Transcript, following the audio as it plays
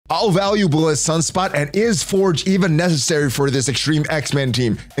How valuable is Sunspot, and is Forge even necessary for this Extreme X-Men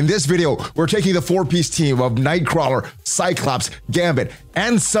team? In this video, we're taking the 4-piece team of Nightcrawler, Cyclops, Gambit,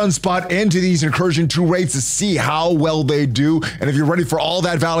 and Sunspot into these Incursion 2 raids to see how well they do. And if you're ready for all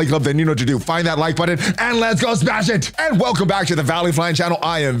that Valley Club, then you know what to do. Find that like button and let's go smash it. And welcome back to the ValleyFlyin channel.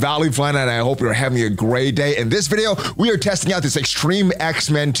 I am ValleyFlyin and I hope you're having a great day. In this video, we are testing out this Extreme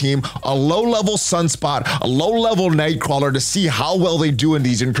X-Men team, a low-level Sunspot, a low-level Nightcrawler, to see how well they do in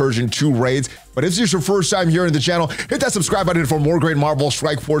these Incursion 2 raids. But if this is your first time here in the channel, hit that subscribe button for more great Marvel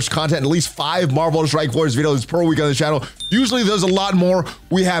Strike Force content, at least 5 Marvel Strike Force videos per week on the channel. Usually there's a lot more.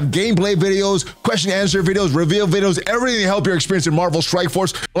 We have gameplay videos, question and answer videos, reveal videos, everything to help your experience in Marvel Strike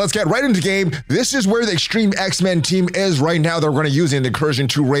Force. Let's get right into the game. This is where the Extreme X-Men team is right now. They're going to use in the Incursion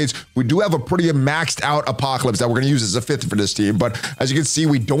 2 raids. We do have a pretty maxed out Apocalypse that we're going to use as a 5th for this team. But as you can see,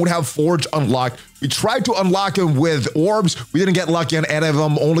 we don't have Forge unlocked. We tried to unlock him with orbs. We didn't get lucky on any of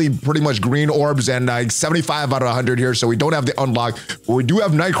them, only pretty much green orbs, and 75 out of 100 here, so we don't have the unlock. But we do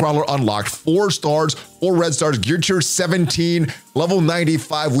have Nightcrawler unlocked, 4 stars, 4 red stars, gear tier 17, level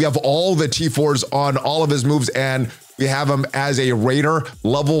 95. We have all the T4s on all of his moves, and we have him as a Raider,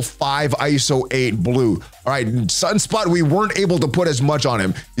 level 5, ISO 8 blue. All right, Sunspot, we weren't able to put as much on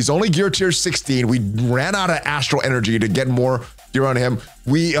him. He's only gear tier 16. We ran out of astral energy to get more gear on him.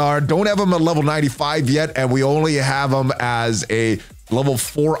 We don't have him at level 95 yet, and we only have him as a level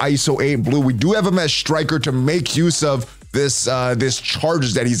 4 ISO 8 blue. We do have him as Striker to make use of this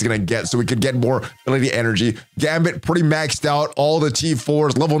charges that he's gonna get, so we could get more ability energy. Gambit pretty maxed out, all the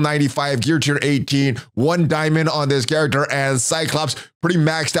T4s, level 95, gear tier 18, 1 diamond on this character, and Cyclops pretty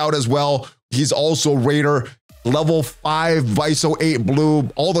maxed out as well. He's also Raider, level 5, ISO 8 blue,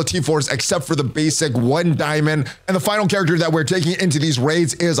 all the T4s except for the basic 1 diamond. And the final character that we're taking into these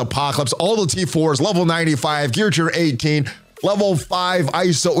raids is Apocalypse, all the T4s, level 95, gear tier 18, level 5,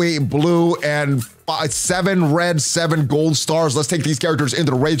 ISO 8 blue, and 7 red, 7 gold stars. Let's take these characters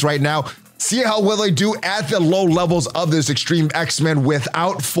into the raids right now. See how well they do at the low levels of this Extreme X-Men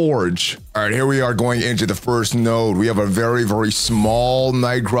without Forge. All right, here we are going into the first node. We have a very, very small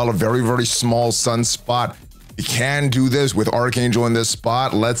Nightcrawler, very, very small Sunspot. We can do this with Archangel in this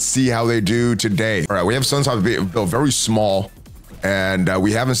spot. Let's see how they do today. All right, we have Sunspot built very small, and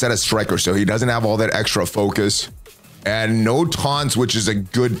we haven't set a Striker, so he doesn't have all that extra focus. And no taunts, which is a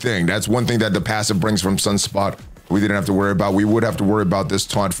good thing. That's one thing that the passive brings from Sunspot we didn't have to worry about. We would have to worry about this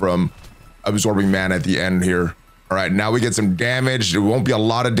taunt from Absorbing Man at the end here. All right, now we get some damage. There won't be a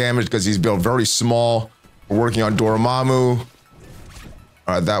lot of damage because he's built very small. We're working on Dormammu.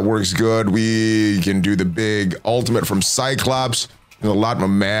 All right, that works good. We can do the big ultimate from Cyclops. There's a lot of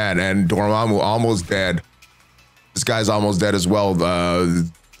man, and Dormammu almost dead. This guy's almost dead as well.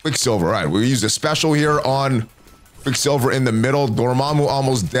 Quicksilver. All right, we use a special here on Quicksilver in the middle. Dormammu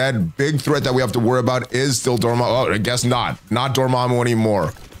almost dead. Big threat that we have to worry about is still Dormammu. Oh, I guess not. Not Dormammu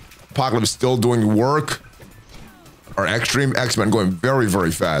anymore. Apocalypse still doing work. Our Extreme X-Men going very,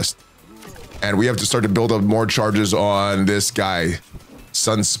 very fast. And we have to start to build up more charges on this guy,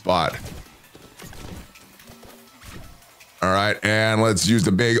 Sunspot. All right, and let's use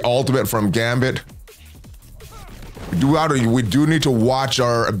the big ultimate from Gambit. We do need to watch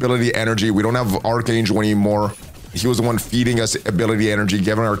our ability energy. We don't have Archangel anymore. He was the one feeding us ability energy,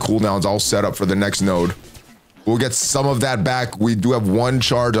 giving our cooldowns all set up for the next node. We'll get some of that back. We do have 1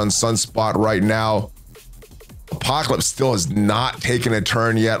 charge on Sunspot right now. Apocalypse still has not taken a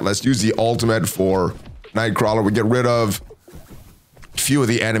turn yet. Let's use the ultimate for Nightcrawler. We get rid of a few of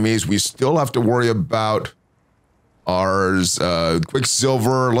the enemies. We still have to worry about ours.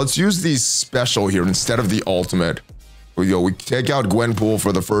 Quicksilver. Let's use the special here instead of the ultimate. We take out Gwenpool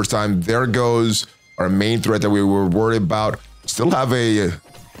for the first time. There goes our main threat that we were worried about. Still have a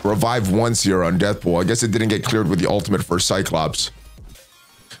revive once here on Deathpool. I guess it didn't get cleared with the ultimate for Cyclops.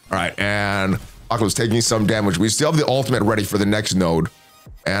 All right, and Apocalypse taking some damage. We still have the ultimate ready for the next node.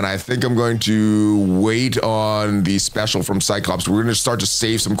 And I think I'm going to wait on the special from Cyclops. We're going to start to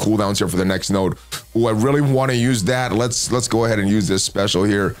save some cooldowns here for the next node. Oh, I really want to use that. Let's go ahead and use this special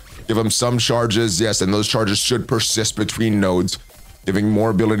here. Give him some charges. Yes, and those charges should persist between nodes, giving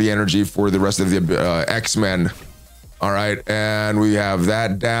more ability energy for the rest of the X-Men. All right, and we have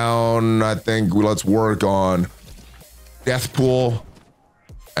that down. I think let's work on Deathpool.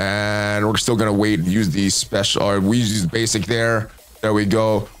 And we're still gonna wait and use the special, or we use basic there. There we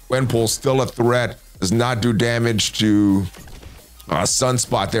go. Gwenpool still a threat. Does not do damage to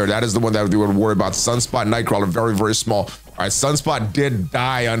Sunspot there. That is the one that we would worry about. Sunspot, Nightcrawler, very, very small. All right, Sunspot did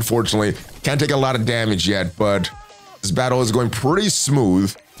die, unfortunately. Can't take a lot of damage yet, but this battle is going pretty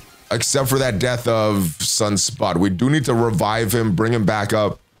smooth, except for that death of Sunspot. We do need to revive him, bring him back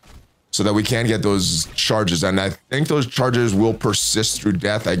up. so that we can get those charges. And I think those charges will persist through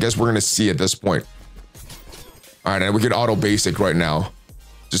death. I guess we're going to see at this point. All right, and we can auto basic right now.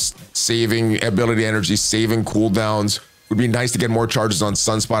 Just saving ability energy, saving cooldowns. Would be nice to get more charges on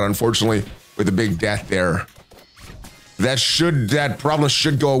Sunspot. Unfortunately, with a big death there. That problem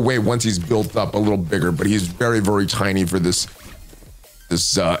should go away once he's built up a little bigger, but he's very, very tiny for this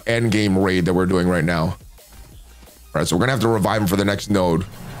end game raid that we're doing right now. All right, so we're gonna have to revive him for the next node.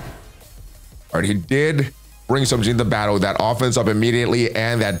 All right, he did bring something into the battle, that offense up immediately,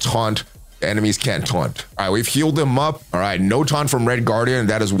 and that taunt. The enemies can't taunt. All right, we've healed him up. All right, no taunt from Red Guardian.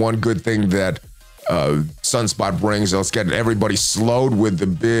 That is one good thing that Sunspot brings. Let's get everybody slowed with the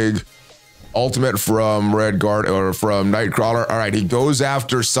big ultimate from from Nightcrawler. All right, he goes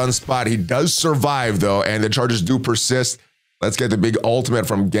after Sunspot. He does survive though, and the charges do persist. Let's get the big ultimate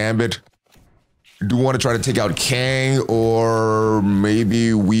from Gambit. Do want to try to take out Kang or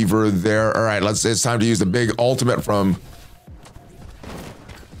maybe Weaver there. All right, it's time to use the big ultimate from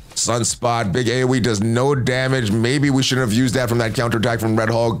Sunspot. Big AoE does no damage. Maybe we shouldn't have used that from that counterattack from Red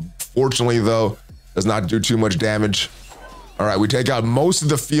Hulk. Fortunately though, does not do too much damage. All right, we take out most of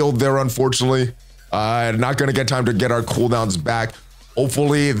the field there, unfortunately. Not going to get time to get our cooldowns back.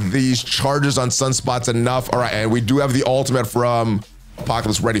 Hopefully, these charges on Sunspot's enough. All right, and we do have the ultimate from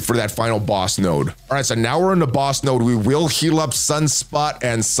Apocalypse ready for that final boss node. All right, so now we're in the boss node. We will heal up Sunspot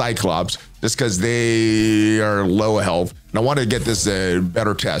and Cyclops just because they are low health. And I want to get this a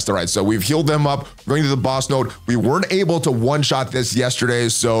better test. All right, so we've healed them up. Going to the boss node. We weren't able to one-shot this yesterday,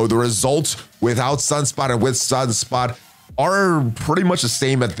 so the results without Sunspot and with Sunspot are pretty much the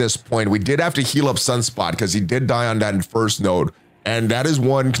same at this point. We did have to heal up Sunspot because he did die on that first node. And that is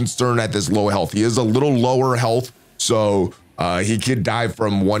one concern at this low health. He is a little lower health, so he could die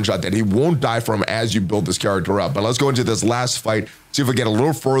from one shot that he won't die from as you build this character up. But let's go into this last fight, see if we get a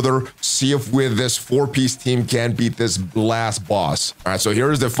little further, see if with this four-piece team can beat this last boss. All right, so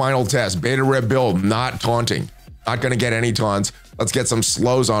here's the final test. Beta Red build, not taunting. Not gonna get any taunts. Let's get some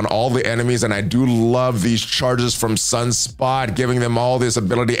slows on all the enemies, and I do love these charges from Sunspot, giving them all this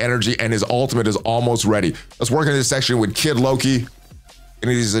ability energy, and his ultimate is almost ready. Let's work in this section with Kid Loki,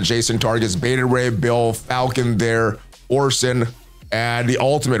 any of these adjacent targets, Beta Ray, Bill, Falcon there, Orson, and the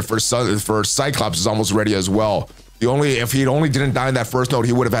ultimate for Cyclops is almost ready as well. If he only didn't die in that first node,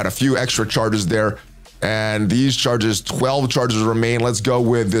 he would have had a few extra charges there. And these charges, 12 charges remain. Let's go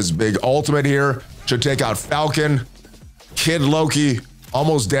with this big ultimate here. Should take out Falcon. Kid Loki,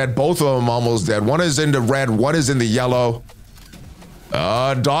 almost dead. Both of them almost dead. One is in the red, one is in the yellow.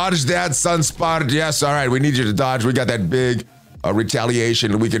 Dodge that, Sunspot. Yes, all right, we need you to dodge. We got that big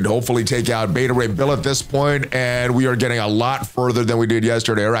retaliation. We can hopefully take out Beta Ray Bill at this point, and we are getting a lot further than we did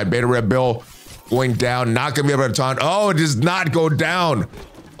yesterday. All right, Beta Ray Bill going down. Not gonna be able to taunt. Oh, it does not go down.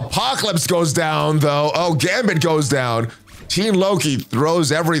 Apocalypse goes down, though. Oh, Gambit goes down. Teen Loki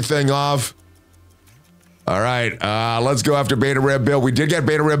throws everything off. All right, let's go after Beta Red Bill. We did get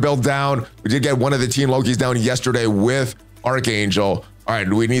Beta Red Bill down. We did get one of the Teen Lokis down yesterday with Archangel. All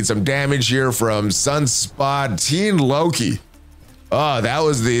right, we need some damage here from Sunspot. Teen Loki. Oh,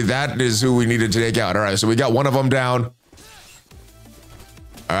 that is who we needed to take out. All right, so we got one of them down. All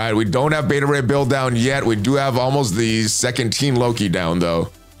right, we don't have Beta Ray Bill down yet. We do have almost the second Teen Loki down, though.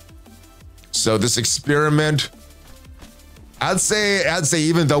 So this experiment, I'd say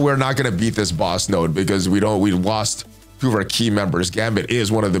even though we're not gonna beat this boss node because we lost two of our key members. Gambit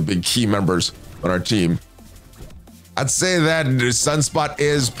is one of the big key members on our team. I'd say that Sunspot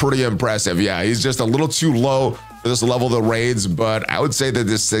is pretty impressive. Yeah, he's just a little too low for this level of the raids, but I would say that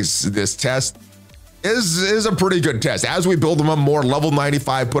this test is a pretty good test. As we build him up more, level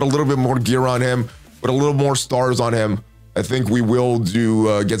 95, put a little bit more gear on him, put a little more stars on him, I think we will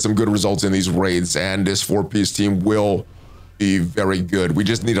get some good results in these raids, and this four-piece team will be very good. We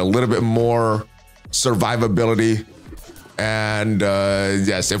just need a little bit more survivability. And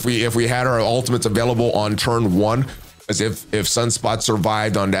yes, if we had our ultimates available on turn one, as if Sunspot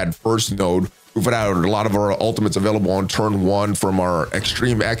survived on that first node, we would have a lot of our ultimates available on turn one from our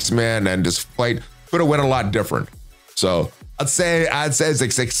Extreme X-Men, and this fight could have went a lot different. So I'd say it's a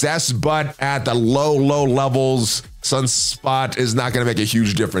success, but at the low levels, Sunspot is not going to make a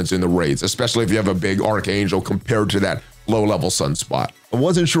huge difference in the raids, especially if you have a big Archangel compared to that low-level Sunspot. I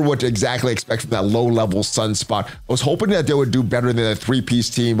wasn't sure what to exactly expect from that low-level Sunspot. I was hoping that they would do better than a three-piece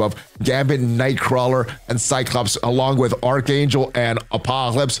team of Gambit, Nightcrawler, and Cyclops, along with Archangel and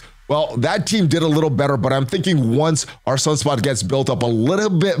Apocalypse. Well, that team did a little better, but I'm thinking once our Sunspot gets built up a little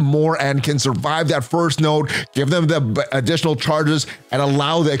bit more and can survive that first node, give them the additional charges, and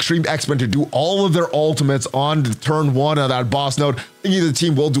allow the Extreme X-Men to do all of their ultimates on turn 1 of that boss node, I think the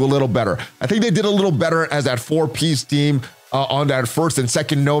team will do a little better. I think they did a little better as that 4-piece team on that first and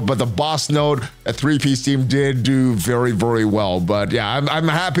second node, but the boss node, that 3-piece team did do very, very well. But yeah, I'm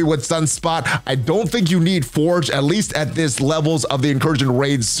happy with Sunspot. I don't think you need Forge, at least at this levels of the Incursion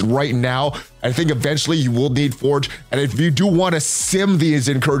raids right now. I think eventually you will need Forge. And if you do want to sim these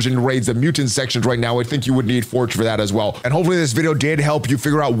Incursion raids, the mutant sections right now, I think you would need Forge for that as well. And hopefully this video did help you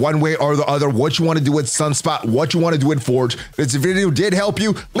figure out one way or the other what you want to do with Sunspot, what you want to do with Forge. If this video did help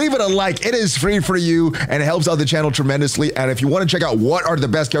you, leave it a like. It is free for you and it helps out the channel tremendously. And if you want to check out what are the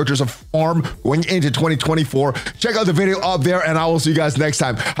best characters of farm going into 2024, check out the video up there and I will see you guys next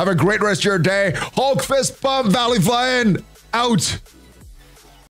time. Have a great rest of your day. Hulk fist bump, ValleyFlyin out.